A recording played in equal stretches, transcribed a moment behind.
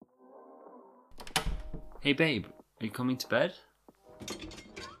Hey babe, are you coming to bed?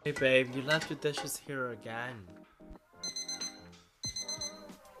 Hey babe, you left your dishes here again.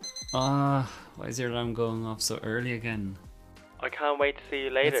 Why is your alarm going off so early again? I can't wait to see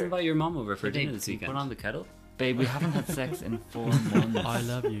you Let's later. invite your mom over for Hey, dinner babe, this can you weekend. put on the kettle? Babe, we haven't had sex in 4 months. I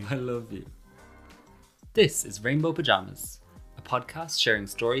love you. I love you. This is Rainbow Pajamas, a podcast sharing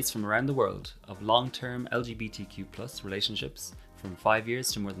stories from around the world of long-term LGBTQ+ relationships from 5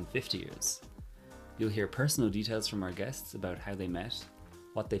 years to more than 50 years. You'll hear personal details from our guests about how they met,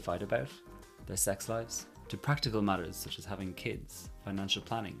 what they fight about, their sex lives, to practical matters such as having kids, financial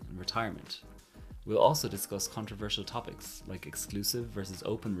planning, and retirement. We'll also discuss controversial topics like exclusive versus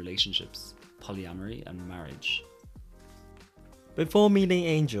open relationships, polyamory, and marriage. Before meeting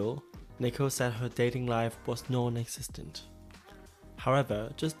Angel, Nicole said her dating life was non-existent.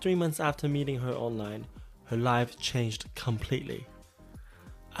 However, just 3 months after meeting her online, her life changed completely.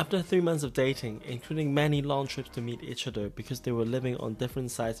 After 3 months of dating, including many long trips to meet each other because they were living on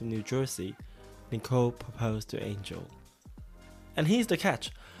different sides of New Jersey, Nicole proposed to Angel. And here's the catch.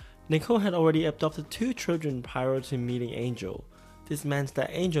 Nicole had already adopted 2 children prior to meeting Angel. This meant that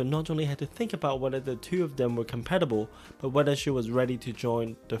Angel not only had to think about whether the 2 of them were compatible, but whether she was ready to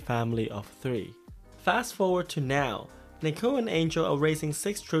join the family of 3. Fast forward to now, Nicole and Angel are raising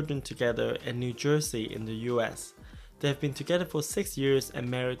 6 children together in New Jersey in the US. They have been together for 6 years and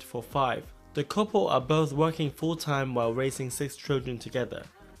married for 5. The couple are both working full-time while raising 6 children together.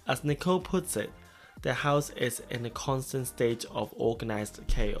 As Nicole puts it, their house is in a constant state of organized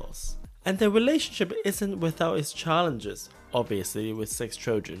chaos. And their relationship isn't without its challenges, obviously with 6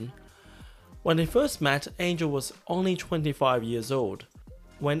 children. When they first met, Angel was only 25 years old.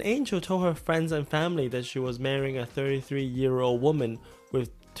 When Angel told her friends and family that she was marrying a 33-year-old woman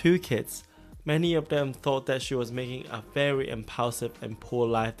with 2 kids, many of them thought that she was making a very impulsive and poor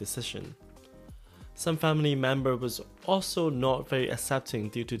life decision. Some family member was also not very accepting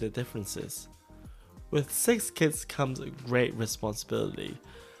due to the differences. With 6 kids comes a great responsibility,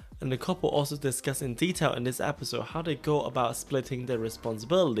 and the couple also discuss in detail in this episode how they go about splitting their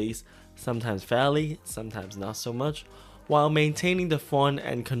responsibilities, sometimes fairly, sometimes not so much, while maintaining the fun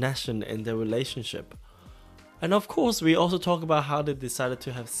and connection in their relationship. And of course, we also talk about how they decided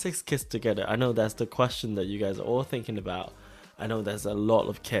to have 6 kids together. I know that's the question that you guys are all thinking about. I know there's a lot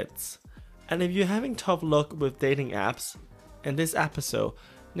of kids. And if you're having tough luck with dating apps, in this episode,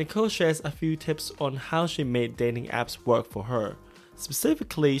 Nicole shares a few tips on how she made dating apps work for her.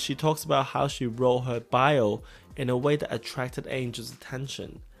 Specifically, she talks about how she wrote her bio in a way that attracted Angel's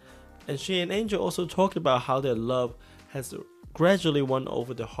attention. And she and Angel also talked about how their love has gradually won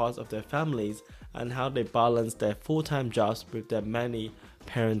over the hearts of their families and how they balance their full-time jobs with their many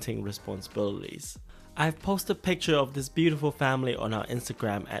parenting responsibilities. I've posted a picture of this beautiful family on our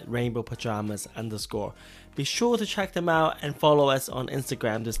Instagram at rainbowpajamas_. Be sure to check them out and follow us on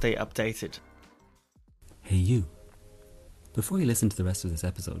Instagram to stay updated. Hey you. Before you listen to the rest of this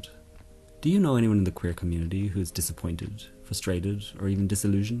episode, do you know anyone in the queer community who is disappointed, frustrated, or even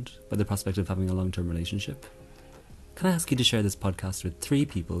disillusioned by the prospect of having a long-term relationship? Can I ask you to share this podcast with 3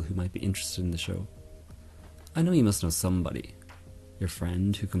 people who might be interested in the show? I know you must know somebody. Your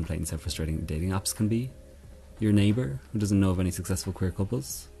friend who complains how frustrating dating apps can be, your neighbour who doesn't know of any successful queer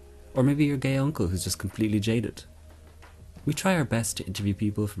couples, or maybe your gay uncle who's just completely jaded. We try our best to interview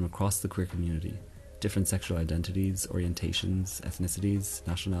people from across the queer community, different sexual identities, orientations, ethnicities,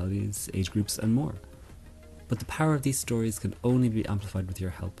 nationalities, age groups, and more. But the power of these stories can only be amplified with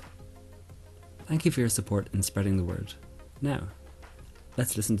your help. Thank you for your support in spreading the word. Now,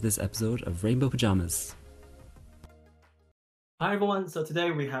 let's listen to this episode of Rainbow Pajamas. Hi everyone, so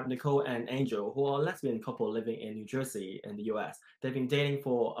today we have Nicole and Angel, who are a lesbian couple living in New Jersey in the US. They've been dating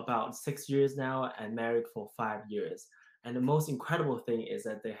for about 6 years now and married for 5 years. And the most incredible thing is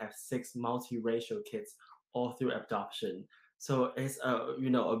that they have 6 multiracial kids all through adoption. So it's a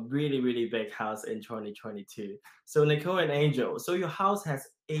really big house in 2022. So Nicole and Angel, so your house has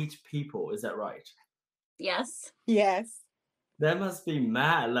 8 people, is that right? Yes. Yes. That must be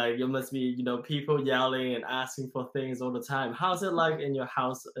mad. Like you must be, people yelling and asking for things all the time. How's it like in your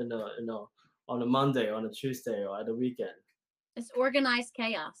house, on a Monday, on a Tuesday, or at the weekend? It's organized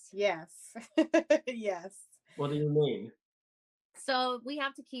chaos. Yes. Yes. What do you mean? So we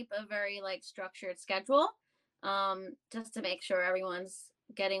have to keep a very structured schedule, just to make sure everyone's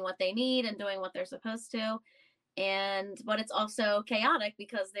getting what they need and doing what they're supposed to. But it's also chaotic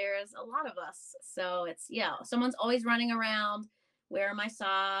because there's a lot of us. So someone's always running around, where are my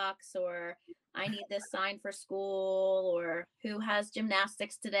socks, or I need this sign for school, or who has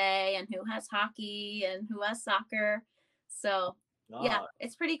gymnastics today and who has hockey and who has soccer. So Ah,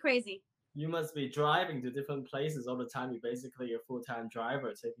 it's pretty crazy. you must be driving to different places all the time. You're basically a full-time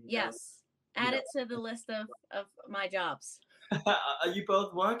driver taking them. Yes. Add it to the list of my jobs. Are you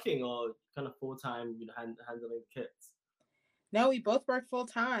both working or kind of full-time, handling kids? No, we both work full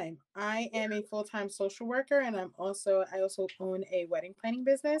time. I am a full time social worker, and I also own a wedding planning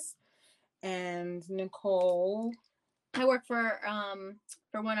business. And Nicole, I work for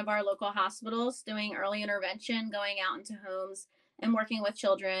one of our local hospitals doing early intervention, going out into homes and working with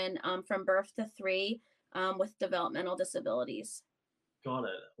children from birth to 3 with developmental disabilities. Got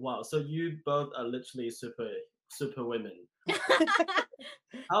it. Wow. So you both are literally super women.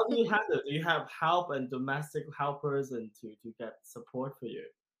 How do you handle it? Do you have help and domestic helpers and to get support for you?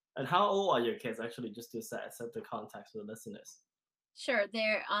 And how old are your kids actually, just to set the context for the listeners? Sure.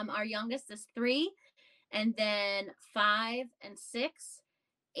 They're our youngest is 3, and then 5 and 6,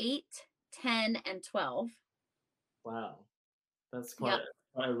 8, 10, and 12. Wow. That's quite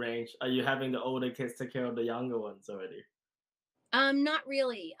a range. Are you having the older kids take care of the younger ones already? Not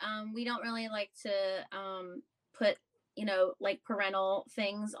really. We don't really like to put, like parental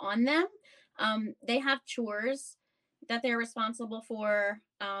things on them. They have chores that they're responsible for,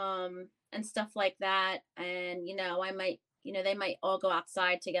 and stuff like that. And, they might all go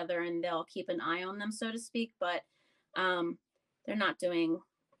outside together and they'll keep an eye on them, so to speak, but they're not doing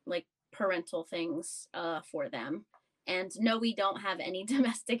like parental things for them. And no, we don't have any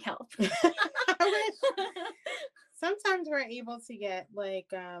domestic help. Sometimes we're able to get like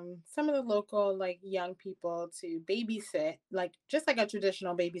some of the local like young people to babysit, like just like a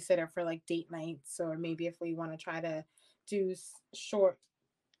traditional babysitter for like date nights, or maybe if we want to try to do short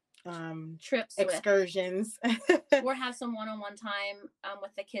trips, excursions, or have some one-on-one time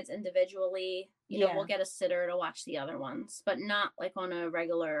with the kids individually. We'll get a sitter to watch the other ones, but not like on a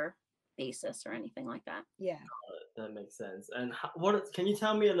regular basis or anything like that. Yeah. That makes sense. And can you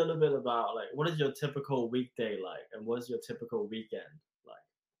tell me a little bit about like what is your typical weekday like, and what's your typical weekend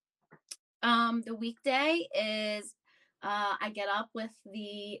like? The weekday is I get up with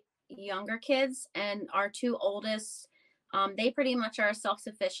the younger kids, and our 2 oldest, they pretty much are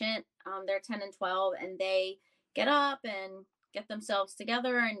self-sufficient. They're 10 and 12, and they get up and get themselves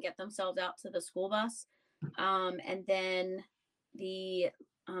together and get themselves out to the school bus. And then the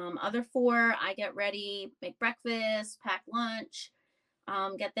other 4, I get ready, make breakfast, pack lunch,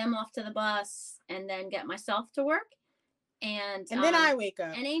 get them off to the bus, and then get myself to work. And then I wake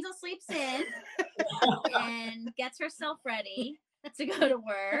up. And Angel sleeps in and gets herself ready to go to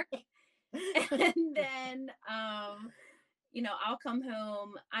work. And then, I'll come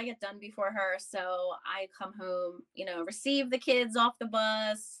home. I get done before her. So I come home, receive the kids off the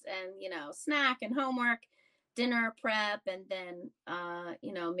bus and, snack and homework, dinner prep, and then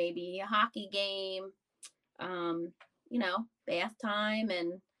maybe a hockey game, bath time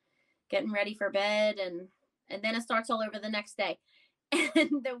and getting ready for bed, and then it starts all over the next day.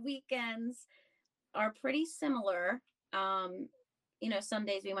 And the weekends are pretty similar. Some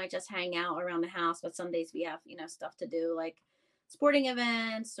days we might just hang out around the house, but some days we have stuff to do, like sporting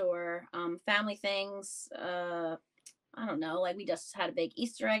events or family things. I don't know, like we just had a big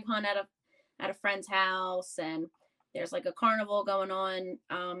Easter egg hunt at a friend's house, and there's like a carnival going on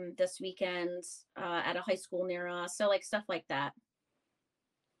this weekend at a high school near us. So like stuff like that.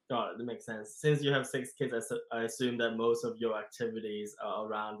 Got it. That makes sense. Since you have 6 kids, I assume that most of your activities are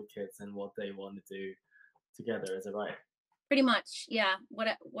around the kids and what they want to do together. Is that right? Pretty much, yeah.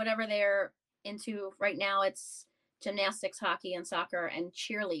 Whatever they're into right now, it's gymnastics, hockey, and soccer, and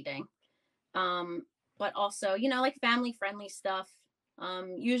cheerleading. But also, like family-friendly stuff.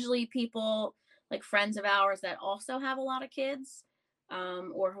 Usually people, like friends of ours that also have a lot of kids,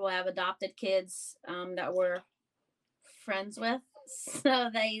 or who have adopted kids that we're friends with. So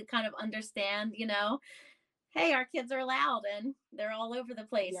they kind of understand, hey, our kids are loud and they're all over the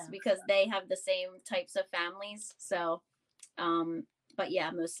place because they have the same types of families. So, but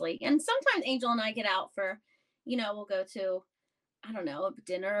yeah, mostly. And sometimes Angel and I get out for, we'll go to, I don't know, a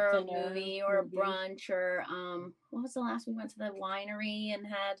dinner or a movie or a brunch, or what was the last we went to the winery and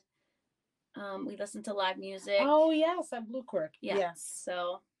had, we listened to live music. Oh yes, at Blue Quirk. Yeah. Yes.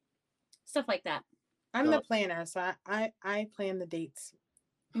 So stuff like that. I'm the planner, so I plan the dates.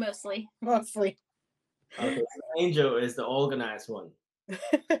 Mostly. Okay, so Angel is the organized one.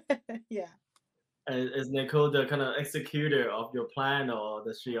 Yeah. And is Nicole the kind of executor of your plan, or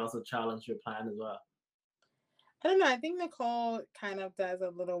does she also challenge your plan as well? I don't know. I think Nicole kind of does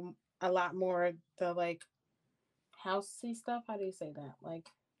a lot more the like housey stuff. How do you say that? Like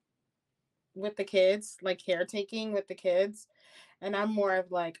with the kids, like caretaking with the kids. And I'm more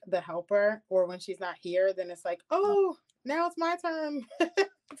of like the helper, or when she's not here, then it's like, oh, now it's my turn.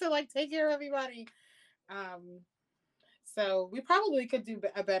 to like take care of everybody. So we probably could do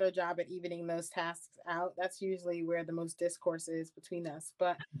a better job at evening those tasks out. That's usually where the most discourse is between us.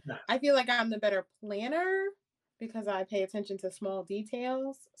 But I feel like I'm the better planner because I pay attention to small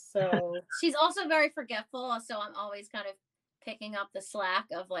details. So She's also very forgetful, so I'm always kind of picking up the slack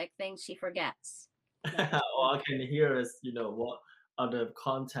of like things she forgets. All I can hear is, what other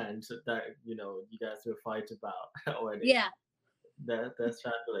content that, you guys will fight about already. Yeah. That's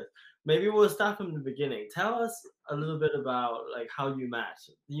fabulous. Maybe we'll start from the beginning. Tell us a little bit about like how you met.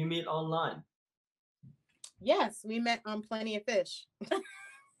 You meet online? Yes, we met on Plenty of Fish.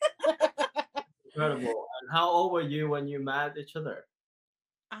 Incredible. And how old were you when you met each other?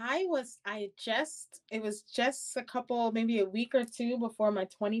 It was just a couple, maybe a week or two before my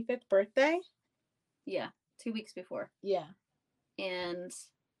 25th birthday. Yeah, 2 weeks before. Yeah. And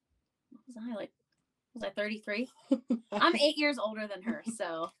what was I like? Was I 33? I'm 8 years older than her,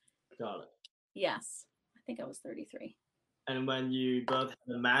 so. Got it. Yes, I think I was 33. And when you both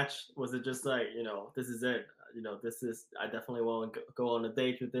had a match, was it just like, this is it? I definitely want to go on a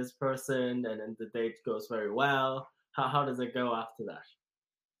date with this person, and then the date goes very well. How does it go after that?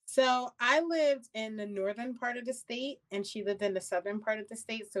 So I lived in the northern part of the state and she lived in the southern part of the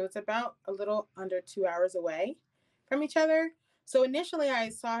state. So it's about a little under 2 hours away from each other. So initially I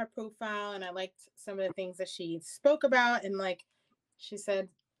saw her profile and I liked some of the things that she spoke about. And like she said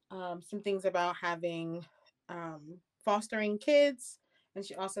some things about having fostering kids. And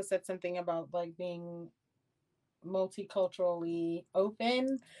she also said something about like being multiculturally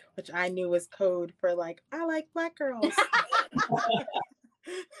open, which I knew was code for like, I like Black girls.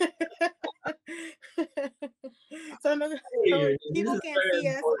 So people can't see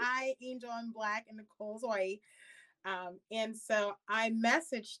us. I, Angel, I'm Black and Nicole's white. And so I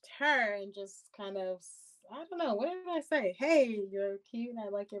messaged her and just kind of, I don't know, what did I say? Hey, you're cute. I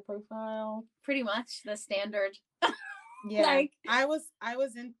like your profile. Pretty much the standard. Yeah. Like, I was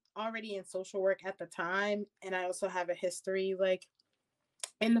already in social work at the time, and I also have a history like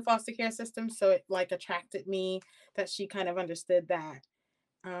in the foster care system, so it like attracted me that she kind of understood that.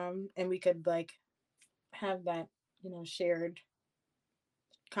 And we could like have that, shared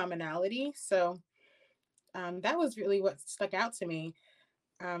commonality. So that was really what stuck out to me.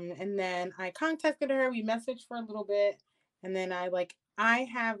 And then I contacted her, we messaged for a little bit, and then I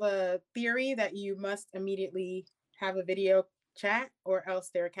have a theory that you must immediately have a video chat or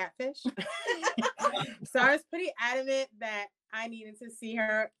else they're a catfish. So I was pretty adamant that I needed to see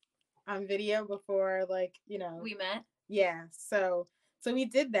her on video before we met. Yeah. So we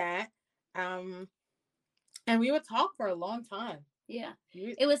did that. And we would talk for a long time. Yeah.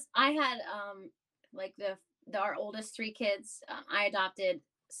 I had like our oldest 3 kids, I adopted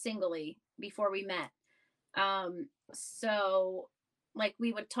singly before we met. So like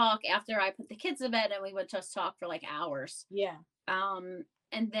we would talk after I put the kids to bed and we would just talk for like hours. Yeah. And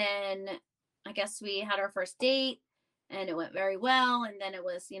then I guess we had our first date and it went very well. And then it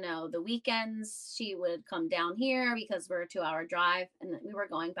was, the weekends she would come down here because we're a 2-hour drive and we were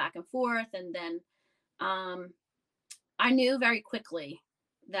going back and forth. And then I knew very quickly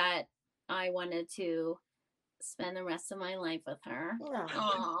that I wanted to spend the rest of my life with her.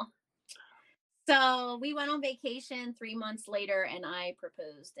 Aww. So we went on vacation 3 months later and I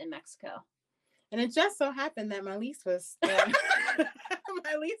proposed in Mexico. And it just so happened that my lease was up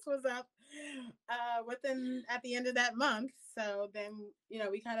at the end of that month. So then,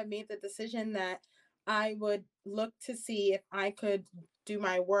 we kind of made the decision that I would look to see if I could do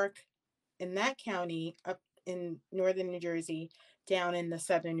my work in that county up in northern New Jersey, down in the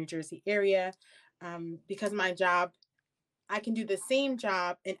southern New Jersey area, because my job, I can do the same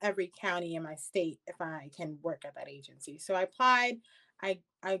job in every county in my state if I can work at that agency. So I applied, I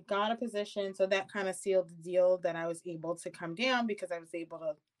got a position, so that kind of sealed the deal that I was able to come down because I was able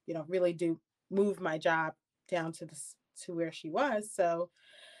to, really move my job down to where she was. So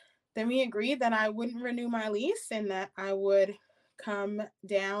then we agreed that I wouldn't renew my lease and that I would come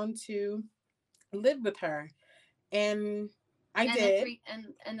down to live with her. And I did.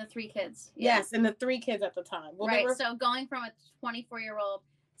 And the 3 kids. Yeah. Yes, and the 3 kids at the time. Well, right. So going from a 24-year-old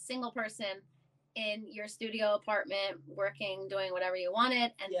single person in your studio apartment, working, doing whatever you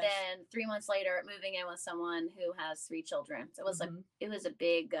wanted, and yes. Then 3 months later, moving in with someone who has 3 children. So it was it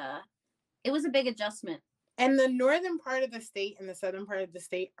was a big adjustment. And the northern part of the state and the southern part of the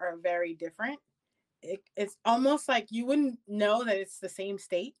state are very different. It's almost like you wouldn't know that it's the same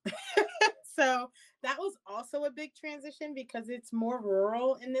state. So that was also a big transition because it's more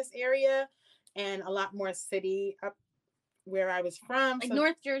rural in this area and a lot more city up where I was from. Like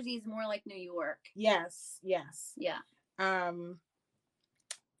North Jersey is more like New York. Yes. Yeah.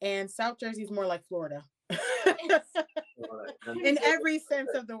 and South Jersey is more like Florida. And In every sense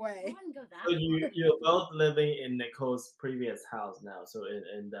of the I way. wouldn't go that so far. you're both living in Nicole's previous house now, so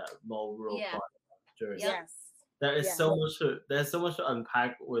in the more rural Yeah. part of Jersey. Yep. Yes. There is Yeah. there's so much to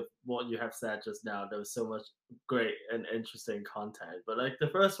unpack with what you have said just now. There was so much great and interesting content. But like the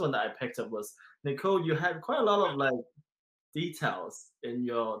first one that I picked up was, Nicole, you had quite a lot of like details in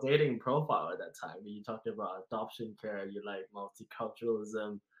your dating profile at that time. You talked about adoption care, you like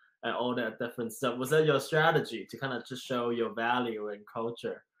multiculturalism and all that different stuff. Was that your strategy to kind of just show your value and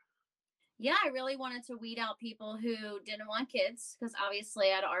culture? Yeah, I really wanted to weed out people who didn't want kids because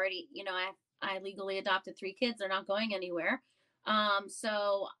obviously I'd already, I legally adopted 3 kids. They're not going anywhere.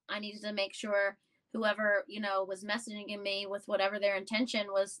 So I needed to make sure whoever, was messaging me with whatever their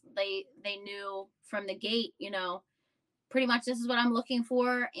intention was, they knew from the gate, pretty much this is what I'm looking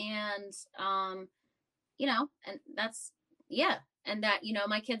for. And, and that's, yeah. And that,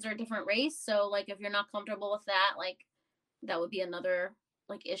 my kids are a different race. So like, if you're not comfortable with that, like that would be another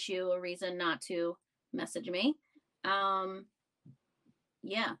like issue or reason not to message me.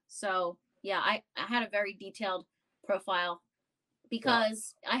 Yeah. So yeah, I had a very detailed profile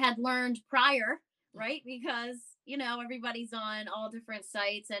because I had learned prior, right? Because, everybody's on all different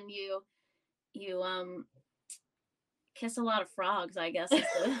sites and you kiss a lot of frogs, I guess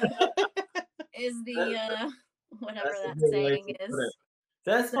is the whatever That's a that good way saying to put is. it.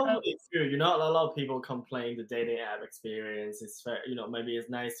 That's So- probably true. A lot of people complain the dating app experience is fair. Maybe it's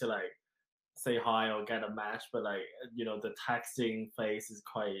nice to like say hi or get a match, but like the texting phase is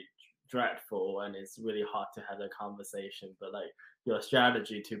quite dreadful and it's really hard to have a conversation. But like your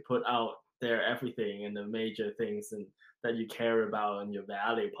strategy to put out there everything and the major things and that you care about and your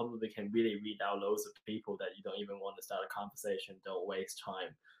value probably can really read out loads of people that you don't even want to start a conversation. Don't waste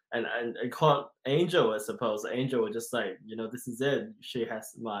time. And called Angel, I suppose. Angel was just like, this is it. She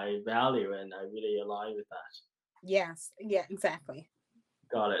has my value, and I really align with that. Yes. Yeah, exactly.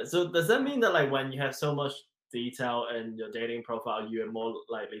 Got it. So does that mean that like when you have so much detail in your dating profile, you are more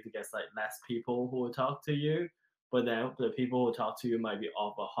likely to get like less people who will talk to you, but then the people who talk to you might be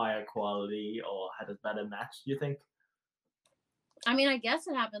of a higher quality or had a better match? Do you think? I mean, I guess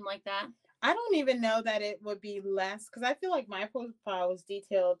it happened like that. I don't even know that it would be less because I feel like my profile was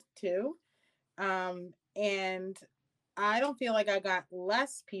detailed too. And I don't feel like I got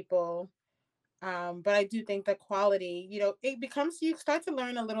less people. But I do think the quality, it becomes, you start to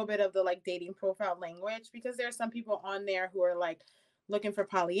learn a little bit of the like dating profile language because there are some people on there who are like looking for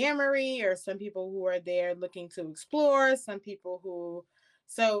polyamory or some people who are there looking to explore, some people who,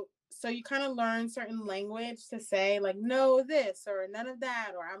 so you kind of learn certain language to say like, no, this or none of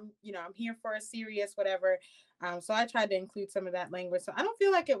that, or I'm here for a serious whatever. So I tried to include some of that language. So I don't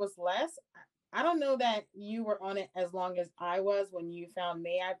feel like it was less. I don't know that you were on it as long as I was when you found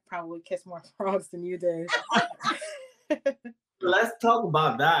me. I probably kissed more frogs than you did. Let's talk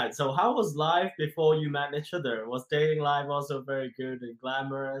about that. So how was life before you met each other? Was dating life also very good and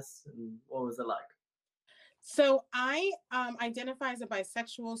glamorous? And what was it like? So I identify as a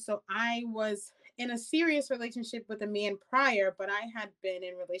bisexual. So I was in a serious relationship with a man prior, but I had been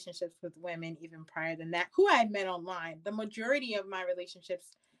in relationships with women even prior than that, who I had met online. The majority of my relationships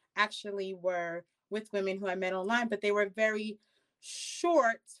actually were with women who I met online, but they were very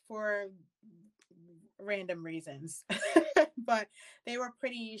short for random reasons, but they were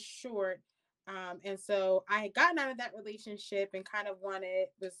pretty short. And so I had gotten out of that relationship and kind of kind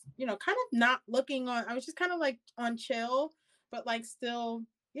of not looking on, I was just kind of like on chill, but like still,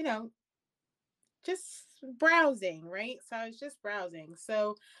 just browsing, right? So I was just browsing.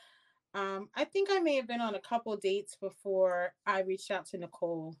 So I think I may have been on a couple dates before I reached out to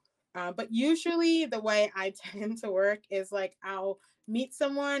Nicole. But usually the way I tend to work is like I'll meet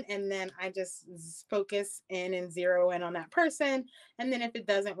someone and then I just focus in and zero in on that person. And then if it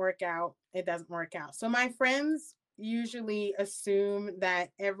doesn't work out, it doesn't work out. So my friends usually assume that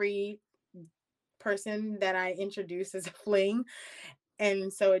every person that I introduce is a fling.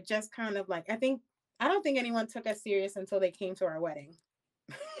 And so it just kind of like, I don't think anyone took us serious until they came to our wedding.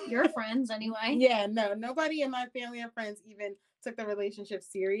 Your friends anyway. Yeah, no, nobody in my family or friends even took the relationship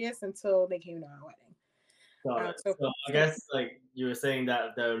serious until they came to our wedding. Got it. So I guess like you were saying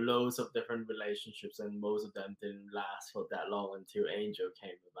that there are loads of different relationships and most of them didn't last for that long until Angel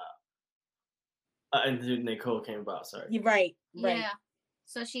came about. Until Nicole came about, sorry. Right. Yeah.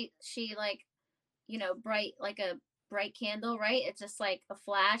 So she like, bright, like a bright candle, right? It's just like a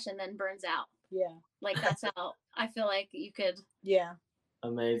flash and then burns out. Yeah. Like that's how I feel like you could. Yeah.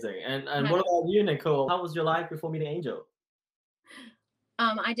 Amazing. And what about you, Nicole? How was your life before meeting Angel?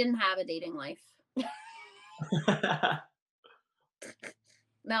 I didn't have a dating life.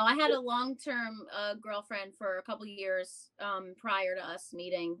 No, I had a long-term girlfriend for a couple years prior to us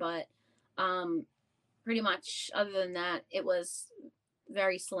meeting, but um, pretty much other than that, it was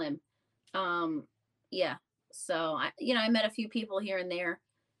very slim. Um, yeah. So I met a few people here and there,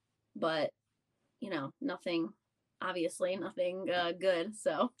 but nothing, obviously nothing good.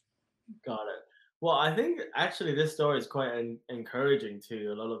 So Got it. Well, I think actually this story is quite encouraging to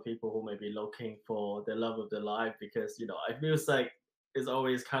a lot of people who may be looking for the love of their life because, it feels like it's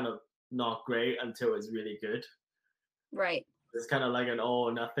always kind of not great until it's really good. right. It's kind of like an all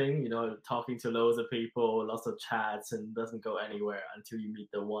or nothing, talking to loads of people, lots of chats, and doesn't go anywhere until you meet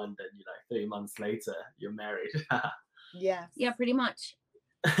the one that you like 3 months later, you're married. Yes. Yeah, pretty much.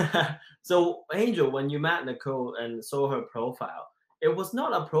 So, Angel, when you met Nicole and saw her profile, it was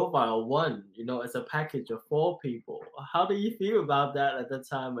not a profile one, it's a package of 4 people. How do you feel about that at the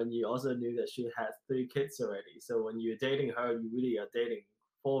time when you also knew that she had 3 kids already? So, when you're dating her, you really are dating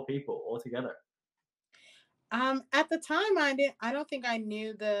 4 people altogether. At the time, I don't think I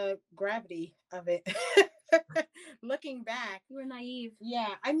knew the gravity of it. Looking back, You were naive.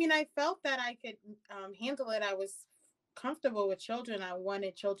 yeah, I mean, I felt that I could handle it. I was comfortable with children. I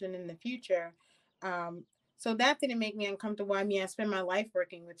wanted children in the future. Um, so that didn't make me uncomfortable. I mean, I spent my life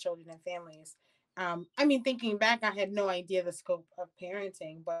working with children and families. I mean, thinking back, I had no idea the scope of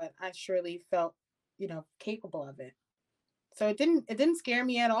parenting, but I surely felt, capable of it. So it didn't scare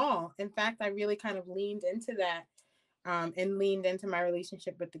me at all. In fact, I really kind of leaned into that and leaned into my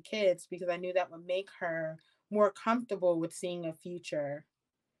relationship with the kids because I knew that would make her more comfortable with seeing a future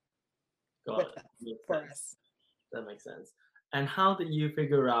Got with it. us, Makes for sense. us. That makes sense. And how did you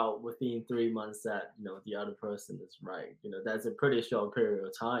figure out within 3 months that, the other person is right? That's a pretty short period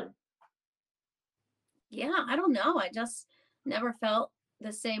of time. Yeah, I don't know. I just never felt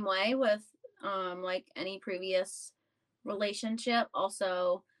the same way with like any previous relationship.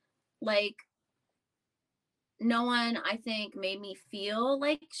 Also, like no one I think made me feel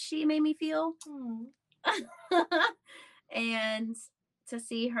like she made me feel. And to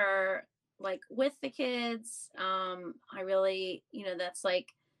see her like with the kids, I really, that's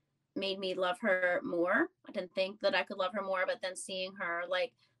like made me love her more. I didn't think that I could love her more, but then seeing her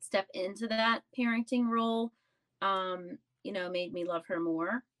like step into that parenting role, made me love her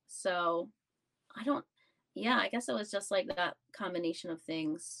more. So I don't, yeah, I guess it was just like that combination of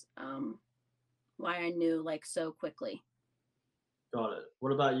things, why I knew like so quickly. Got it.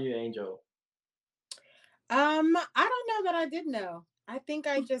 What about you, Angel? I don't know that I did know. I think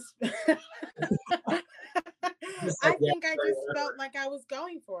I just You said I yes, think I right? just felt like I was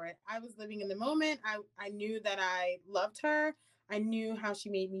going for it. I was living in the moment. I knew that I loved her. I knew how she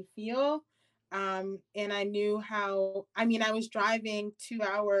made me feel. And I knew how, I mean, I was driving 2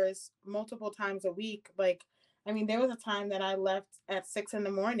 hours multiple times a week. Like, I mean, there was a time that I left at 6 in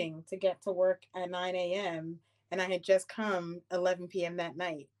the morning to get to work at 9 a.m. and I had just come 11 p.m. that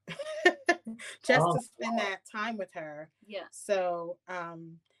night just Oh, to spend that time with her. Yeah. So,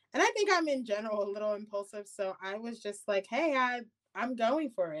 and I think I'm in general a little impulsive. So I was just like, hey, I'm going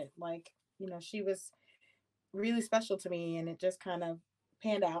for it. Like, she was really special to me and it just kind of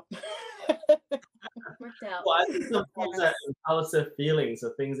panned out. Worked out. well, I think sometimes Yes. that impulsive feelings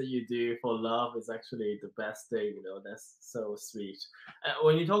or things that you do for love is actually the best thing. That's so sweet.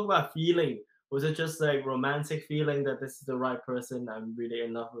 When you talk about feeling, was it just like romantic feeling that this is the right person? I'm really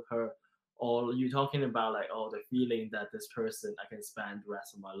in love with her, or are you talking about like, oh, the feeling that this person I can spend the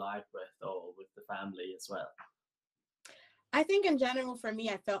rest of my life with, or with the family as well? I think in general, for me,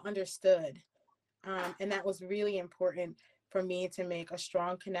 I felt understood. And that was really important for me to make a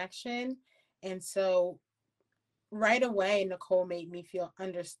strong connection. And so right away, Nicole made me feel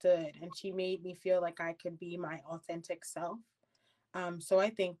understood and she made me feel like I could be my authentic self. So I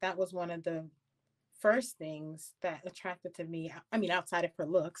think that was one of the first things that attracted to me. I mean, outside of her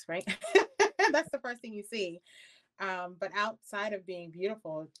looks, right? That's the first thing you see. But outside of being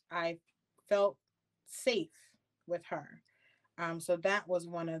beautiful, I felt safe with her. So that was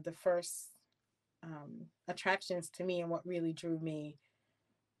one of the first attractions to me and what really drew me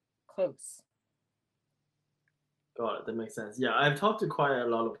close. Got it. That makes sense. Yeah, I've talked to quite a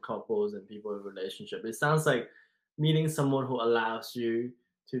lot of couples and people in relationship. It sounds like meeting someone who allows you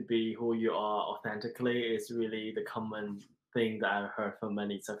to be who you are authentically is really the common thing that I've heard from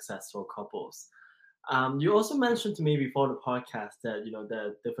many successful couples. You also mentioned to me before the podcast that there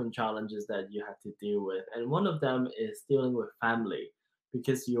are different challenges that you have to deal with, and one of them is dealing with family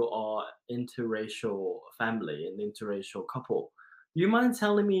because you are interracial family and interracial couple. Do you mind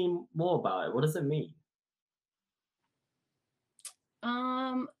telling me more about it? What does it mean?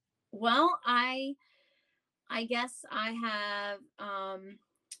 Um, well, I guess I have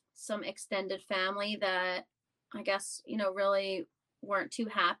some extended family that I guess, really weren't too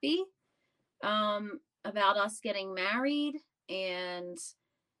happy about us getting married, and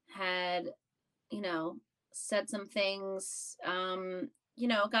had, said some things,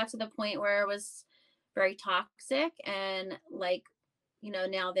 got to the point where it was very toxic, and like,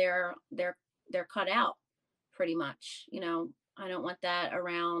 now they're cut out pretty much. I don't want that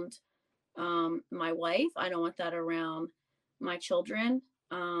around my wife. I don't want that around my children.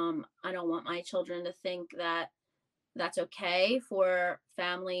 I don't want my children to think that that's okay for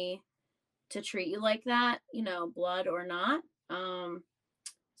family to treat you like that, blood or not.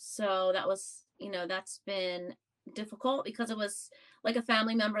 So that was, that's been difficult, because it was like a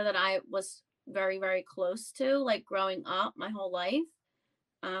family member that I was very, very close to, like growing up my whole life.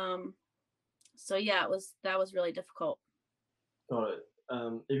 So yeah, that was really difficult. Got it.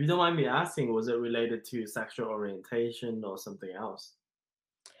 If you don't mind me asking, was it related to sexual orientation or something else?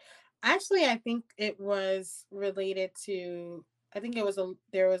 Actually, I think it was related to. I think there was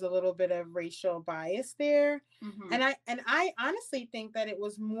a little bit of racial bias there, Mm-hmm. and I honestly think that it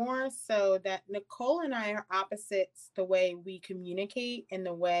was more so that Nicole and I are opposites the way we communicate and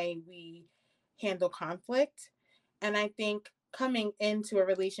the way we handle conflict, and I think coming into a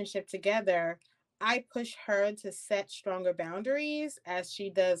relationship together, I push her to set stronger boundaries, as she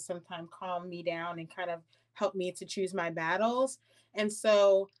does sometimes calm me down and kind of help me to choose my battles, and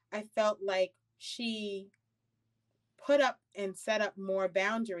so I felt like she put up and set up more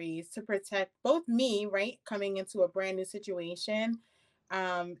boundaries to protect both me, right, coming into a brand new situation,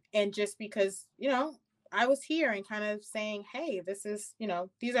 and just because I was here and kind of saying, hey, this is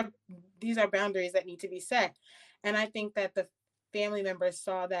these are boundaries that need to be set, and I think that the family members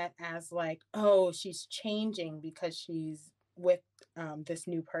saw that as like, oh, she's changing because she's with this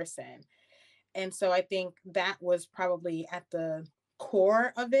new person, and so I think that was probably at the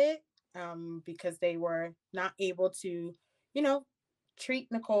core of it, because they were not able to, you know, treat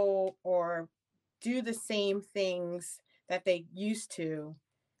Nicole or do the same things that they used to,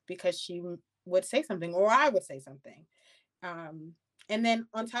 because she would say something or I would say something. Um, and then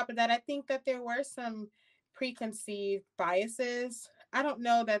on top of that, I think that there were some preconceived biases. I don't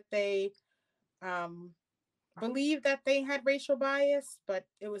know that they um, believe that they had racial bias, but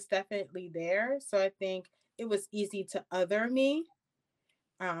it was definitely there. So I think it was easy to other me.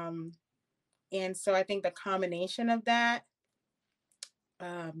 Um, and so I think the combination of that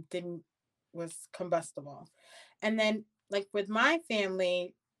didn't was combustible. And then like with my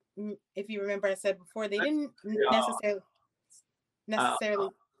family, if you remember, I said before they didn't Yeah. Uh, necessarily.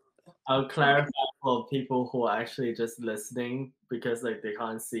 I'll Go ahead. clarify for people who are actually just listening because like they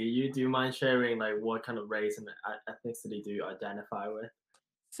can't see you. Do you mind sharing like what kind of race and ethnicity do you identify with?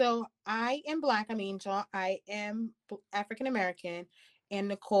 So I am Black. I'm Angel. I am African American, and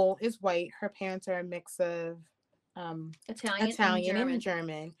Nicole is white. Her parents are a mix of Italian and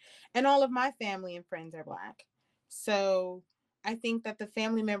German, and all of my family and friends are Black. So I think that the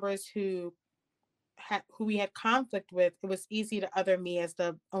family members who we had conflict with, it was easy to other me as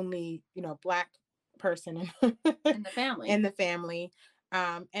the only Black person in the family. in the family,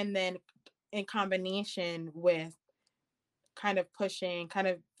 and then in combination with kind of pushing, kind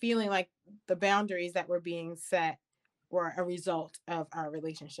of feeling like the boundaries that were being set were a result of our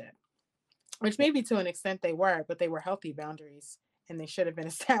relationship, which maybe to an extent they were, but they were healthy boundaries and they should have been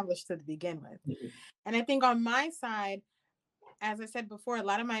established to begin with. Mm-hmm. And I think on my side, as I said before, a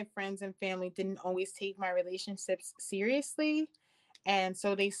lot of my friends and family didn't always take my relationships seriously. And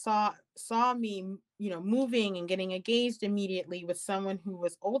so they saw me, moving and getting engaged immediately with someone who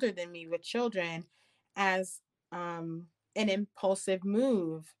was older than me with children as an impulsive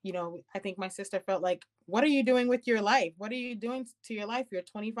move. I think my sister felt like, what are you doing with your life? What are you doing to your life? You're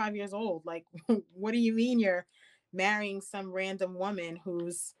 25 years old. Like, what do you mean you're marrying some random woman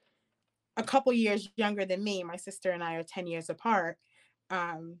who's a couple years younger than me? My sister and I are 10 years apart,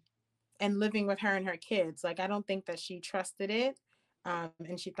 and living with her and her kids. Like, I don't think that she trusted it.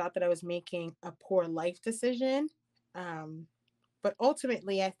 And she thought that I was making a poor life decision. But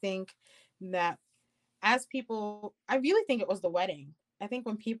ultimately, I think that I really think it was the wedding. I think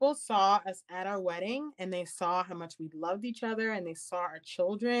when people saw us at our wedding and they saw how much we loved each other and they saw our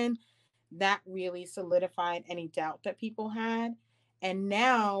children, that really solidified any doubt that people had. And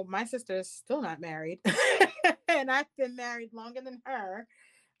now my sister is still not married, and I've been married longer than her.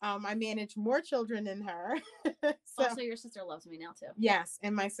 I manage more children than her. So also, your sister loves me now too. Yes,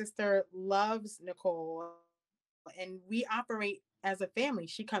 and my sister loves Nicole, and we operate as a family.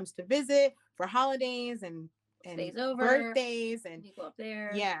 She comes to visit for holidays and stays over, birthdays, and you go up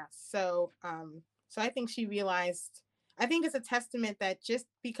there. Yeah, so I think she realized I think it's a testament that just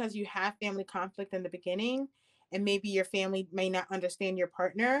because you have family conflict in the beginning and maybe your family may not understand your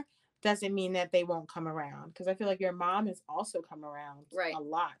partner doesn't mean that they won't come around, because I feel like your mom has also come around Right. a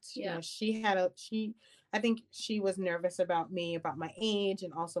lot. Yeah. You know, I think she was nervous about me, about my age,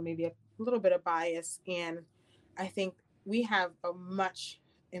 and also maybe a little bit of bias. And I think we have a much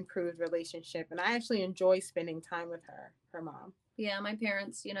improved relationship, and I actually enjoy spending time with her mom. Yeah, my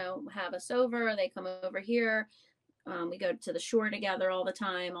parents, you know, have us over. They come over here. We go to the shore together all the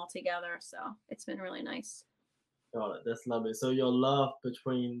time, all together. So it's been really nice. Got it. That's lovely. So your love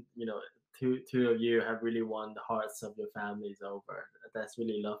between, you know, two of you have really won the hearts of your families over. That's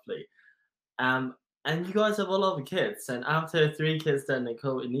really lovely. Um, and you guys have a lot of kids. And after 3 kids that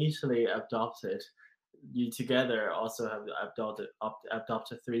Nicole initially adopted, you together also have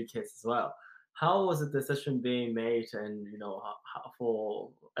adopted 3 kids as well. How was the decision being made, and you know,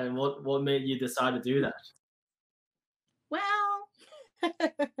 what made you decide to do that? Well,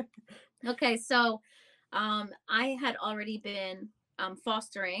 okay, so I had already been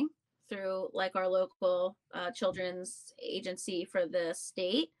fostering through like our local children's agency for the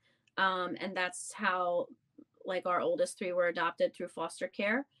state. And that's how like our oldest 3 were adopted through foster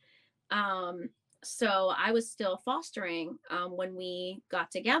care. Um, so I was still fostering when we got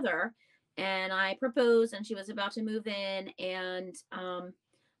together, and I proposed, and she was about to move in, and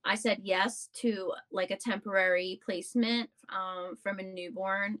I said yes to like a temporary placement from a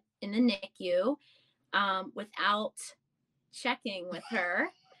newborn in the NICU without checking with her.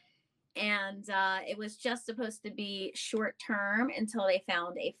 And it was just supposed to be short term until they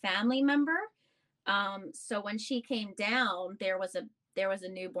found a family member. So when she came down, there was a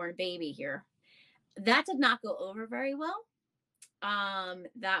newborn baby here. That did not go over very well.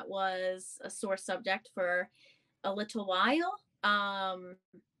 That was a sore subject for a little while.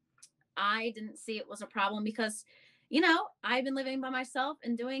 I didn't see it was a problem because, you know, I've been living by myself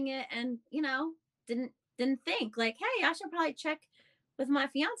and doing it, and you know, didn't think like, hey, I should probably check with my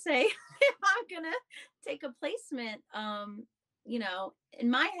fiance if I'm gonna take a placement. You know, in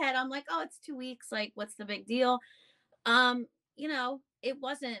my head, I'm like, oh, it's 2 weeks. Like, what's the big deal? You know,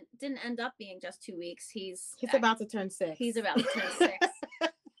 didn't end up being just 2 weeks. He's about to turn 6. He's about to turn 6.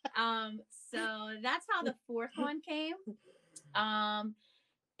 So that's how the 4th one came.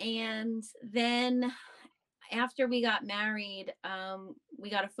 And then after we got married, we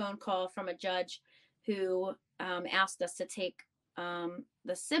got a phone call from a judge who asked us to take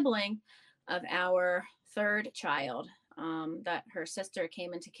the sibling of our 3rd child that her sister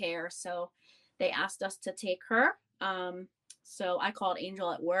came into care. So they asked us to take her. So I called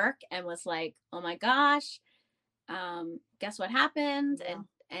Angel at work and was like, oh my gosh, guess what happened? Yeah.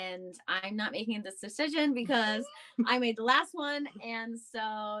 And I'm not making this decision because I made the last one. And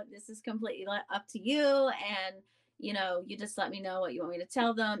so this is completely up to you. And, you know, you just let me know what you want me to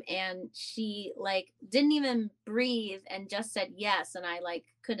tell them. And she like didn't even breathe and just said yes. And I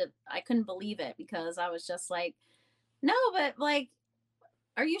couldn't believe it, because I was just like, no, but like,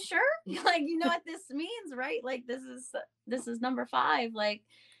 are you sure? Like, you know what this means, right? Like, this is number 5. Like,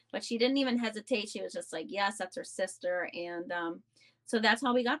 but she didn't even hesitate. She was just like, yes, that's her sister. And so that's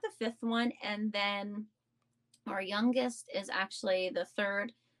how we got the 5th one. And then our youngest is actually the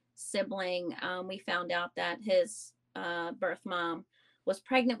 3rd sibling. We found out that his birth mom was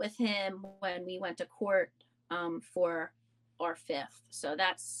pregnant with him when we went to court for our 5th. So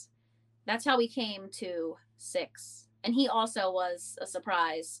that's how we came to 6. And he also was a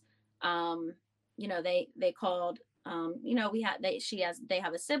surprise. You know, they called, you know, they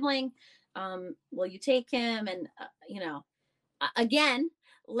have a sibling. Will you take him? And, you know, again,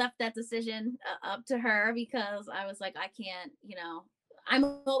 left that decision up to her, because I was like, I can't, you know, I'm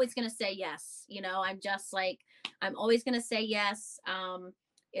always going to say yes. You know, I'm always going to say yes.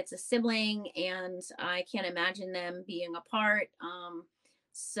 It's a sibling, and I can't imagine them being apart.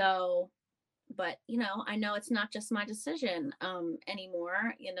 So, but you know, I know it's not just my decision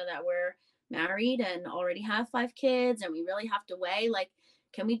anymore, you know, that we're married and already have 5 kids, and we really have to weigh, like,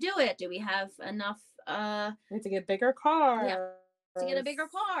 can we do it? Do we have enough we have to get bigger cars. Yeah, to get a bigger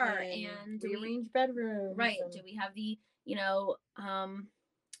car, and rearrange bedrooms. Right. And do we have the, you know,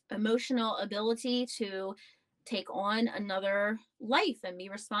 emotional ability to take on another life and be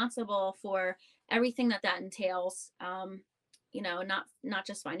responsible for everything that entails? You know, not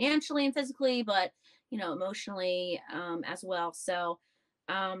just financially and physically, but, you know, emotionally as well. So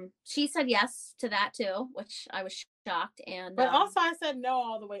she said yes to that too, which I was shocked. And but also I said no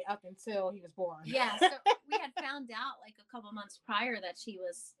all the way up until he was born. Yeah. So we had found out like a couple months prior that she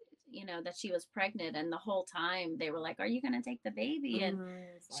was, that she was pregnant, and the whole time they were like, are you going to take the baby? And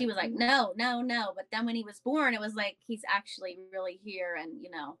It's she was like, no, no, no. But then when he was born, it was like, he's actually really here, and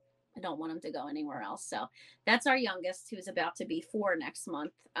I don't want him to go anywhere else. So that's our youngest, who's about to be 4 next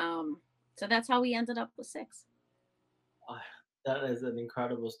month. So that's how we ended up with 6. That is an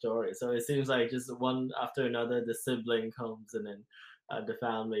incredible story. So it seems like just one after another, the sibling comes, and then the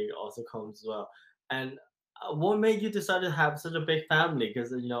family also comes as well. And what made you decide to have such a big family?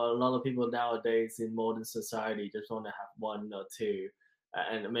 Because a lot of people nowadays in modern society just want to have 1 or 2,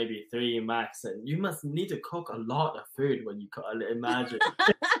 and maybe 3 max. And you must need to cook a lot of food when you cook. Imagine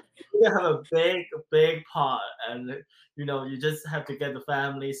you have a big pot, and you just have to get the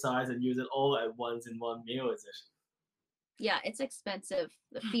family size and use it all at once in one meal. Is it? Yeah, it's expensive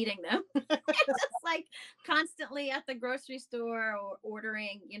feeding them. It's just like constantly at the grocery store or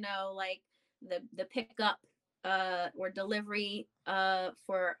ordering, like the pickup or delivery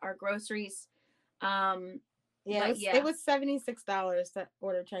for our groceries. Yeah, it was $76 to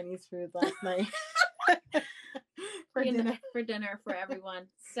order Chinese food last night for dinner. For dinner for everyone.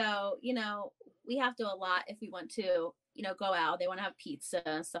 So, we have to a lot if we want to, go out. They want to have pizza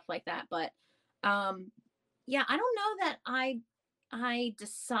and stuff like that. But yeah, I don't know that I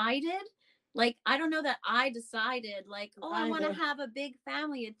decided, like, I don't know that I decided, like, oh, I want to have a big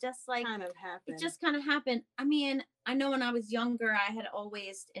family. It just like kind of happened. It just kind of happened. I mean, I know when I was younger, I had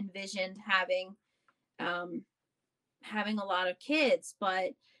always envisioned having a lot of kids,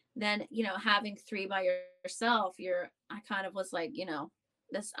 but then, having 3 by yourself, I kind of was like,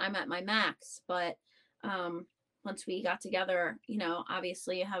 I'm at my max. But once we got together,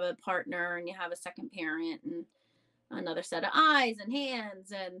 obviously you have a partner and you have a second parent and another set of eyes and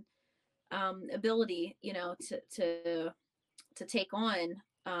hands and ability, to take on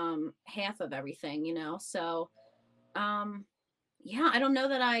half of everything, So yeah, I don't know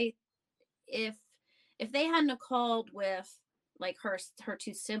that if they hadn't called with like her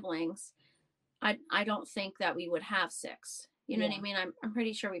 2 siblings, I don't think that we would have 6. You know what I mean? I'm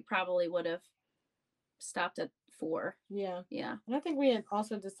pretty sure we probably would have stopped at 4. Yeah. Yeah. And I think we had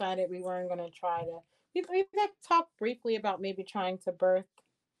also decided we weren't going to try to. We talked briefly about maybe trying to birth.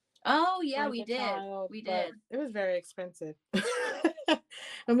 Oh yeah, like we a did. child, We but did. It was very expensive,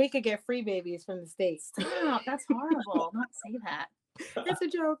 and we could get free babies from the States. Stop, that's horrible. Don't say that. It's a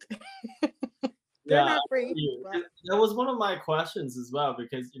joke. They're Yeah, not free. And that was one of my questions as well,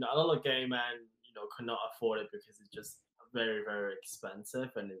 because a lot of gay men could not afford it because it's just very, very expensive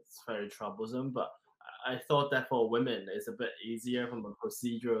and it's very troublesome. But I thought that for women it's a bit easier from a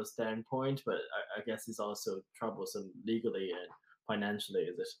procedural standpoint, but I guess it's also troublesome legally and financially.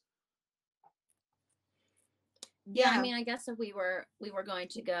 Is it? Yeah, I mean, I guess if we were going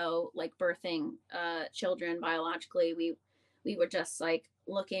to go like birthing children biologically, we were just like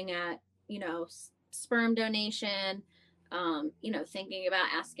looking at sperm donation, thinking about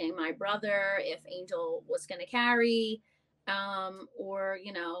asking my brother if Angel was going to carry, or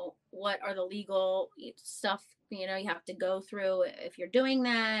what are the legal stuff you have to go through if you're doing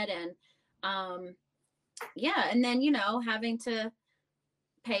that, and yeah, and then having to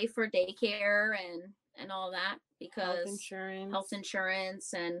pay for daycare and all that, because health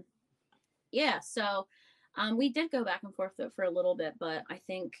insurance and yeah, so we did go back and forth for a little bit, but I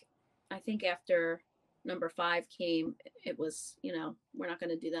think after number 5 came, it was we're not going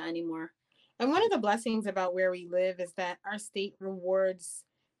to do that anymore. And one of the blessings about where we live is that our state rewards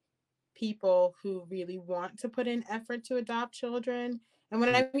people who really want to put in effort to adopt children. And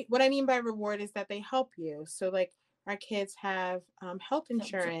what I mean by reward is that they help you. So like our kids have health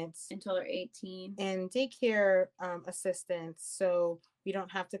insurance until they're 18 and daycare assistance, so we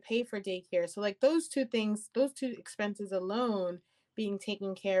don't have to pay for daycare. So like those two expenses alone being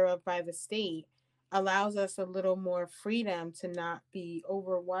taken care of by the state allows us a little more freedom to not be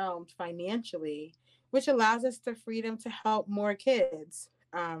overwhelmed financially, which allows us the freedom to help more kids.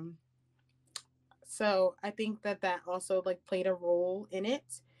 So I think that also like played a role in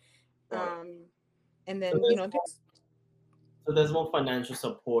it. And then so there's more financial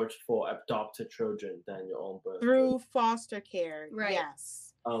support for adopted children than your own birth through foster care, right?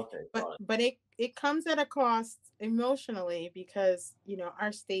 Yes. Okay, but it comes at a cost emotionally, because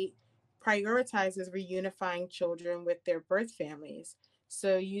our state prioritizes reunifying children with their birth families.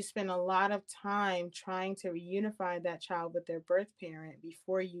 So you spend a lot of time trying to reunify that child with their birth parent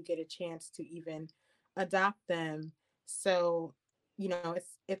before you get a chance to even adopt them. So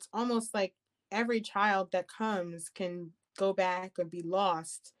it's almost like every child that comes can go back or be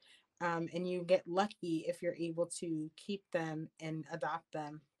lost, and you get lucky if you're able to keep them and adopt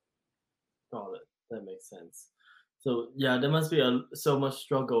them. Got it. That makes sense. So yeah, there must be so much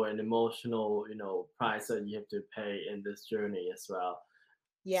struggle and emotional, price that you have to pay in this journey as well.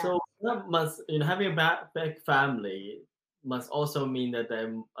 Yeah. So that must, having a big family must also mean that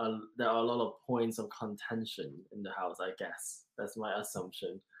there are a lot of points of contention in the house. I guess that's my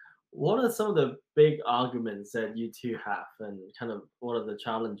assumption. What are some of the big arguments that you two have, and kind of what are the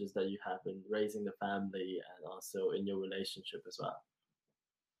challenges that you have in raising the family and also in your relationship as well?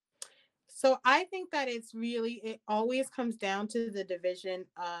 So I think that it always comes down to the division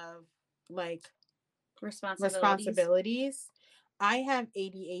of like responsibilities. I have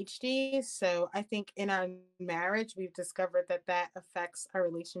ADHD, so I think in our marriage, we've discovered that that affects our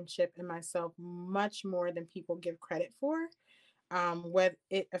relationship and myself much more than people give credit for. What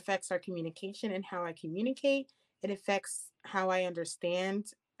it affects our communication and how I communicate. It affects how I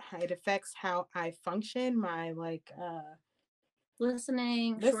understand. It affects how I function. My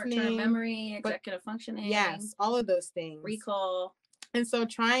Listening, short-term listening, memory, but executive functioning, yes, all of those things. recall. And so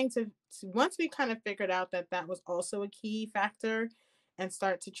trying to once we kind of figured out that that was also a key factor and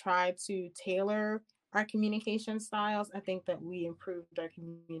start to try to tailor our communication styles, I think that we improved our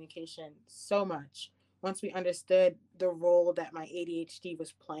communication so much once we understood the role that my ADHD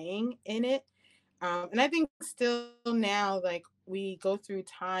was playing in it. And I think still now, like we go through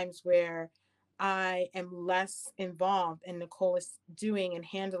times where I am less involved and Nicole is doing and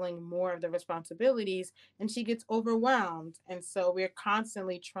handling more of the responsibilities and she gets overwhelmed. And so we're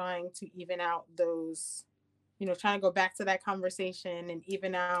constantly trying to even out those, trying to go back to that conversation and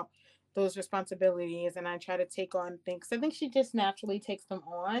even out those responsibilities. And I try to take on things. I think she just naturally takes them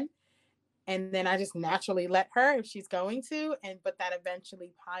on. And then I just naturally let her if she's going to, but that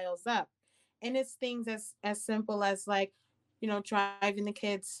eventually piles up. And it's things as simple as like, driving the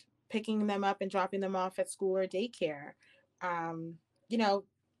kids, picking them up and dropping them off at school or daycare. Um, you know,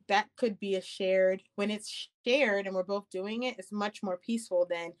 that could be a shared, when it's shared and we're both doing it, it's much more peaceful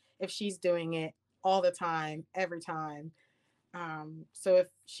than if she's doing it all the time, every time. So if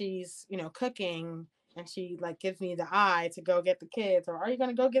she's, cooking and she like gives me the eye to go get the kids, or are you going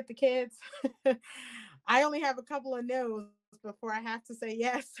to go get the kids? I only have a couple of no's before I have to say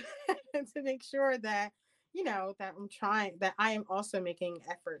yes to make sure that, that I'm trying, that I am also making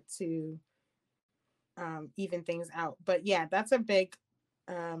effort to even things out. But yeah, that's a big,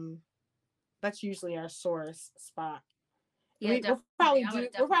 that's usually our source spot. Yeah, We'll definitely.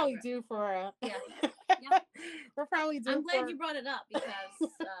 probably do for a Yeah. Yep. we're probably due I'm glad for you brought it up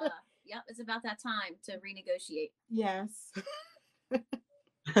because, yep, it's about that time to renegotiate. yes.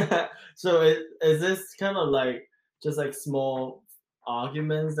 So is this kind of like just like small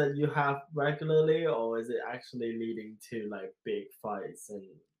arguments that you have regularly, or is it actually leading to like big fights and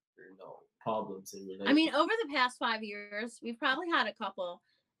problems in I mean, relationships? over the past 5 years, we've probably had a couple,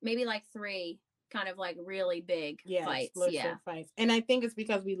 maybe like three, kind of like really big Yeah, fights. explosive Yeah, fights. And I think it's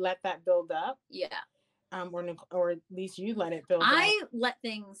because we let that build up. yeah. Or at least you let it build up. I let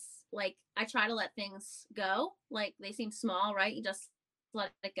things like I try to let things go. Like they seem small, right? You just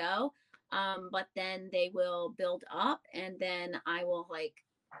let it go. But then they will build up, and then I will like,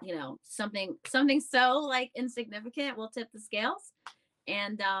 something so like insignificant will tip the scales,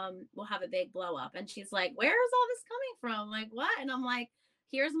 and we'll have a big blow up. And she's like, "Where is all this coming from? Like what?" And I'm like,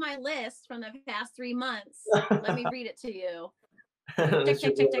 "Here's my list from the past 3 months. Let me read it to you." Check,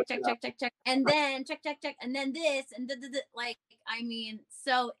 check, check, check, check, check, check, check, and then check, check, check, and then this, and like, I mean,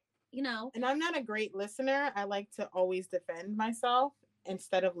 so And I'm not a great listener. I like to always defend myself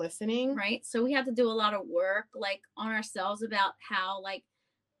instead of listening. right? So we have to do a lot of work, like, on ourselves about how, like,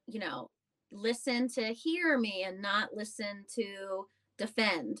 you know, listen to hear me and not listen to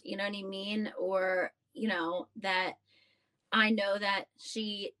defend. You know what I mean? Or that I know that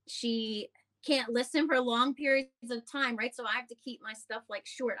she can't listen for long periods of time, right? So I have to keep my stuff like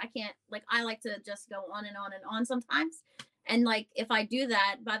short. I can't, like, I like to just go on and on and on sometimes. And like if I do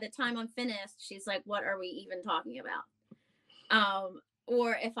that, by the time I'm finished, she's like, "What are we even talking about?"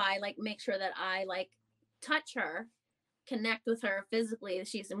 Or if I like make sure that I like touch her, connect with her physically,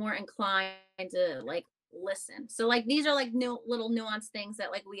 she's more inclined to like listen. So like these are like new little nuanced things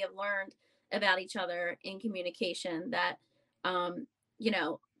that like we have learned about each other in communication, that um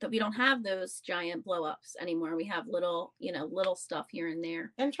that we don't have those giant blow ups anymore. We have little little stuff here and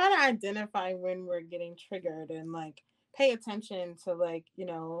there. And try to identify when we're getting triggered and like pay attention to like,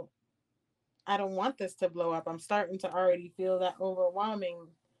 I don't want this to blow up. I'm starting to already feel that overwhelming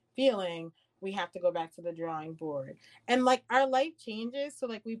feeling. We have to go back to the drawing board. And like our life changes. So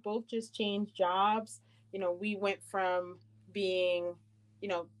like we both just changed jobs. We went from being,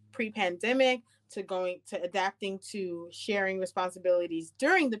 pre-pandemic to going to adapting to sharing responsibilities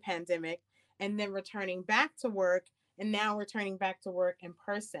during the pandemic. and then returning back to work, and now returning back to work in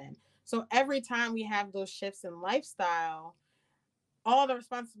person. So every time we have those shifts in lifestyle, all the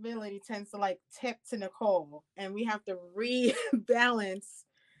responsibility tends to like tip to Nicole, and we have to rebalance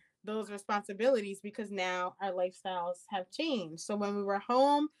those responsibilities because now our lifestyles have changed. So when we were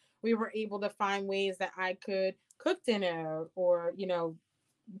home, we were able to find ways that I could cook dinner or,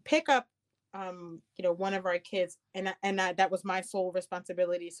 pick up one of our kids, and that was my sole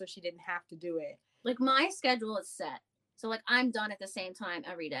responsibility, so she didn't have to do it. Like my schedule is set. So like I'm done at the same time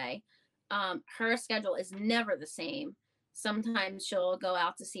every day. Her schedule is never the same. Sometimes she'll go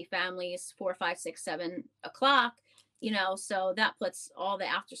out to see families 4, 5, 6, 7 o'clock, so that puts all the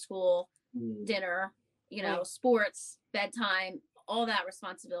after school dinner, Right. sports, bedtime, all that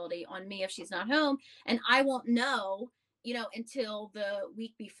responsibility on me if she's not home. And I won't know, until the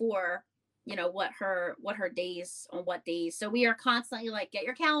week before, what her days on what days. So we are constantly like, get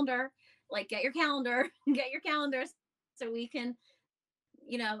your calendar, get your calendars so we can,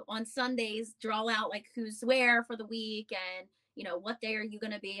 on Sundays draw out like who's where for the week, and what day are you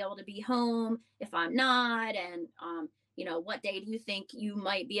going to be able to be home if I'm not, and what day do you think you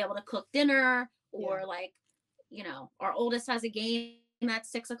might be able to cook dinner, or our oldest has a game at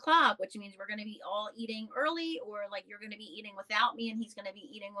 6 o'clock, which means we're going to be all eating early, or like you're going to be eating without me and he's going to be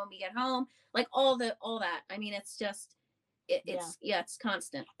eating when we get home, like all that. I mean, it's just it's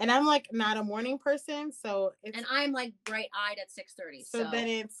constant. And I'm like not a morning person, so and I'm like bright-eyed at 6:30. So then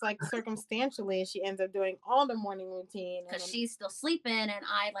it's like circumstantially she ends up doing all the morning routine because she's still sleeping and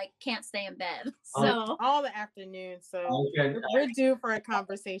I like can't stay in bed. So all the afternoon. So we're due for a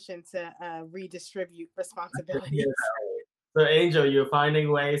conversation to redistribute responsibilities. So Angel, you're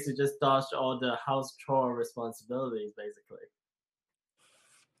finding ways to just dodge all the house chore responsibilities, basically.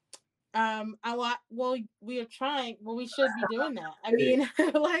 We are trying. Well, we should be doing that. I mean,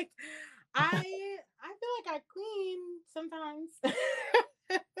 like, I feel like I clean sometimes.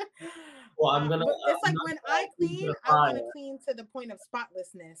 Well, it's like when I clean, I want to clean to the point of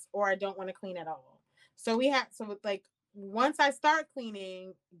spotlessness, or I don't want to clean at all. So like once I start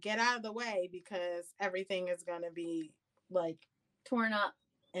cleaning, get out of the way because everything is gonna be like torn up,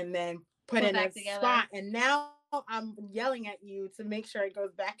 and then put in a spot. And now I'm yelling at you to make sure it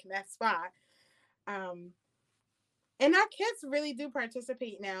goes back in that spot. And our kids really do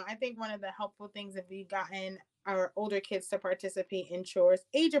participate now. I think one of the helpful things is we've gotten our older kids to participate in chores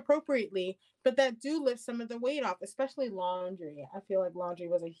age appropriately, but that do lift some of the weight off, especially laundry. I feel like laundry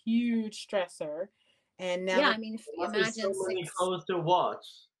was a huge stressor. And now, I mean, if you imagine so many clothes to watch.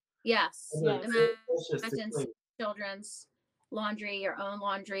 Yes. Imagine children's laundry, your own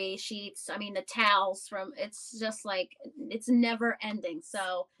laundry, sheets. I mean, the towels it's just like, it's never ending.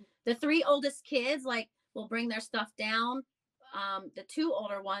 So the 3 oldest kids will bring their stuff down. The 2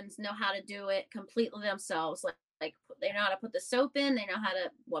 older ones know how to do it completely themselves. Like they know how to put the soap in. They know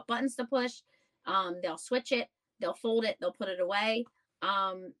what buttons to push. They'll switch it. They'll fold it. They'll put it away.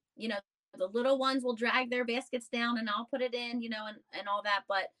 The little ones will drag their baskets down and I'll put it in, and all that.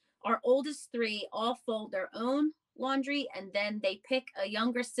 But our oldest 3 all fold their own laundry, and then they pick a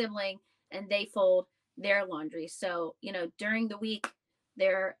younger sibling and they fold their laundry. So, during the week,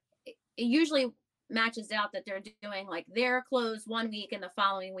 it usually matches out that they're doing like their clothes one week and the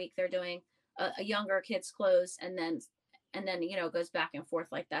following week they're doing a younger kid's clothes, and then it goes back and forth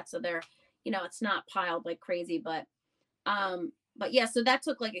like that. So they're, it's not piled like crazy, but yeah, so that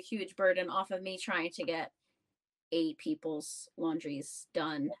took like a huge burden off of me trying to get 8 people's laundries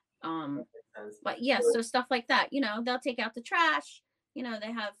done. But yeah, so stuff like that, they'll take out the trash, they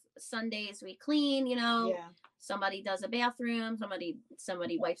have Sundays we clean, somebody does a bathroom,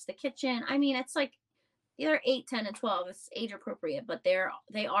 somebody wipes the kitchen. I mean, it's like either 8, 10, and 12, it's age appropriate, but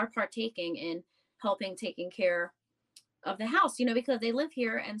they are partaking in helping taking care of the house, because they live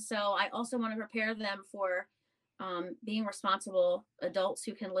here. And so I also want to prepare them for being responsible adults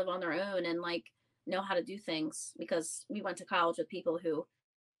who can live on their own and know how to do things, because we went to college with people who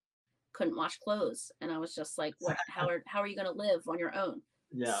couldn't wash clothes, and I was just like, how are you going to live on your own?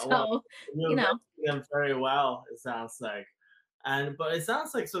 Yeah, so well, them very well, it sounds like. But it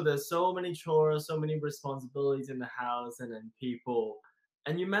sounds like, so there's so many chores, so many responsibilities in the house, and then people.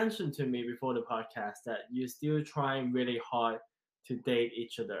 And you mentioned to me before the podcast that you're still trying really hard to date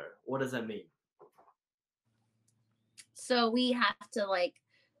each other. What does that mean? So we have to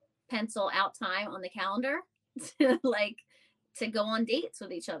pencil out time on the calendar to go on dates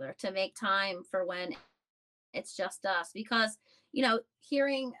with each other, to make time for when it's just us, because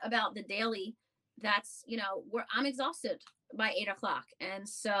hearing about the daily, that's I'm exhausted by 8 o'clock, and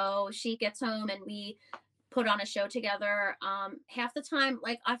so she gets home and we put on a show together. Half the time,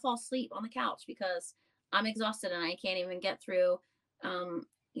 like I fall asleep on the couch because I'm exhausted and I can't even get through,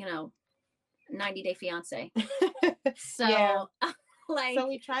 you know, 90 Day Fiance. So Yeah. like, So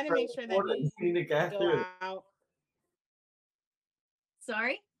we try to make sure that we You need to get go through it. out.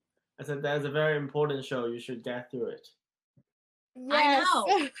 sorry. I said that's a very important show. You should get through it. Yes. I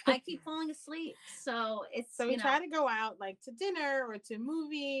know. I keep falling asleep. So it's, So we you know, try to go out like to dinner or to a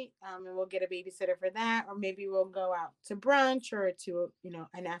movie, and we'll get a babysitter for that, or maybe we'll go out to brunch or to, you know,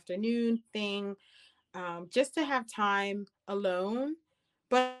 an afternoon thing, just to have time alone.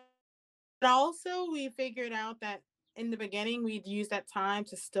 But also we figured out that in the beginning we'd use that time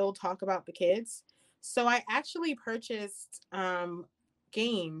to still talk about the kids. So I actually purchased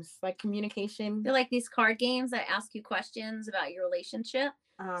games like communication. they're like these card games that ask you questions about your relationship.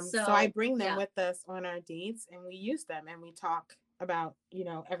 So I bring them yeah. with us on our dates and we use them and we talk about, you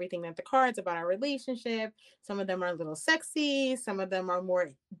know, everything that the cards about our relationship. Some of them are a little sexy, some of them are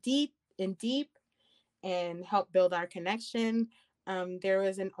more deep and help build our connection. There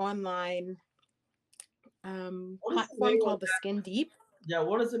is an online What is the platform name of called the Skin Deep. Yeah,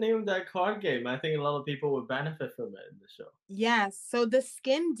 what is the name of that card game? I think a lot of people would benefit from it in the show. Yes. So the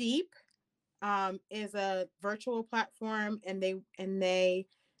Skin Deep is a virtual platform, and their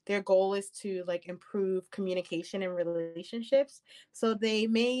goal is to like improve communication and relationships. So they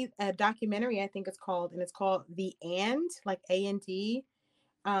made a documentary, I think it's called, and it's called The And, like A&D.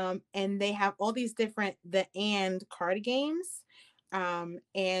 And they have all these different the and card games.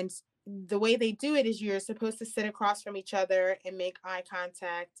 And the way they do it is you're supposed to sit across from each other and make eye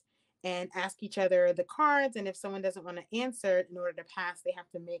contact and ask each other the cards. And if someone doesn't want to answer, in order to pass, they have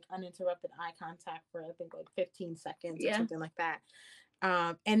to make uninterrupted eye contact for I think like 15 seconds or something like that.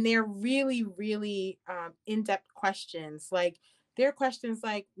 And they're really, really in-depth questions. Like there are questions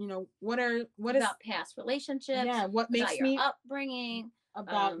like, you know, what is about past relationships? Yeah, what makes your upbringing?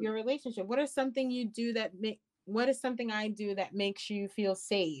 About your relationship. What is something you do what is something I do that makes you feel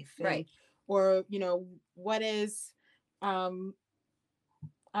safe? Right. Or, you know, what is I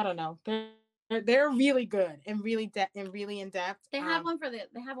don't know. They're really good and really in depth. They have one for the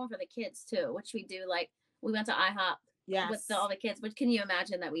kids too, which we do. Like we went to IHOP with all the kids, but can you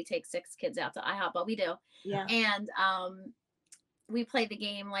imagine that we take 6 kids out to IHOP? But we do. Yeah. And we play the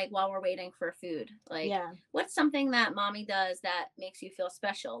game like while we're waiting for food. Like, what's something that mommy does that makes you feel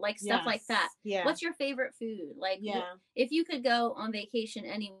special? Like stuff like that. Yeah. What's your favorite food? Like, if you could go on vacation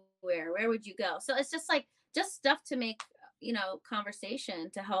anywhere, where would you go? So it's just stuff to make, you know,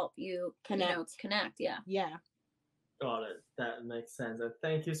 conversation to help you connect. Yeah. Yeah. Got it. That makes sense. And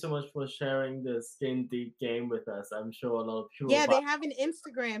thank you so much for sharing the Skin Deep game with us. I'm sure a lot of people. Yeah, they have an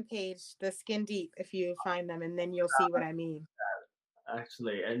Instagram page, the Skin Deep, if you find them, and then you'll see what I mean.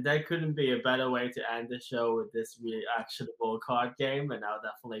 Actually, and there couldn't be a better way to end the show with this really actionable card game, and I'll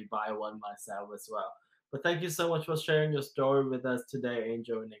definitely buy one myself as well. But thank you so much for sharing your story with us today,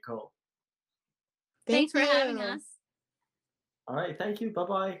 Angel and Nicole. Thanks for having us. All right, thank you.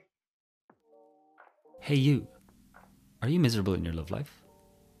 Bye-bye. Hey you, are you miserable in your love life?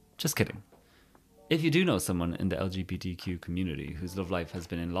 Just kidding. If you do know someone in the LGBTQ community whose love life has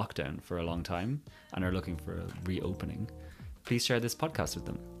been in lockdown for a long time and are looking for a reopening, please share this podcast with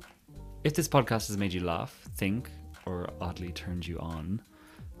them. If this podcast has made you laugh, think, or oddly turned you on,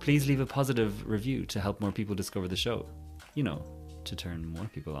 please leave a positive review to help more people discover the show. You know, to turn more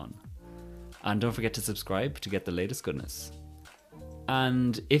people on. And don't forget to subscribe to get the latest goodness.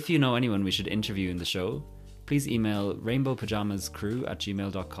 And if you know anyone we should interview in the show, please email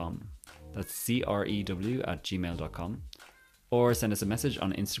rainbowpajamascrew@gmail.com. That's CREW@gmail.com. Or send us a message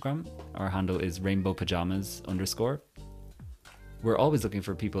on Instagram. Our handle is rainbowpajamas_. We're always looking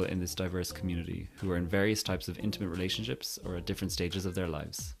for people in this diverse community who are in various types of intimate relationships or at different stages of their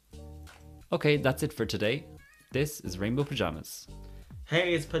lives. Okay, that's it for today. This is Rainbow Pajamas.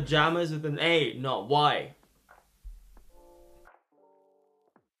 Hey, it's pajamas with an A, not Y.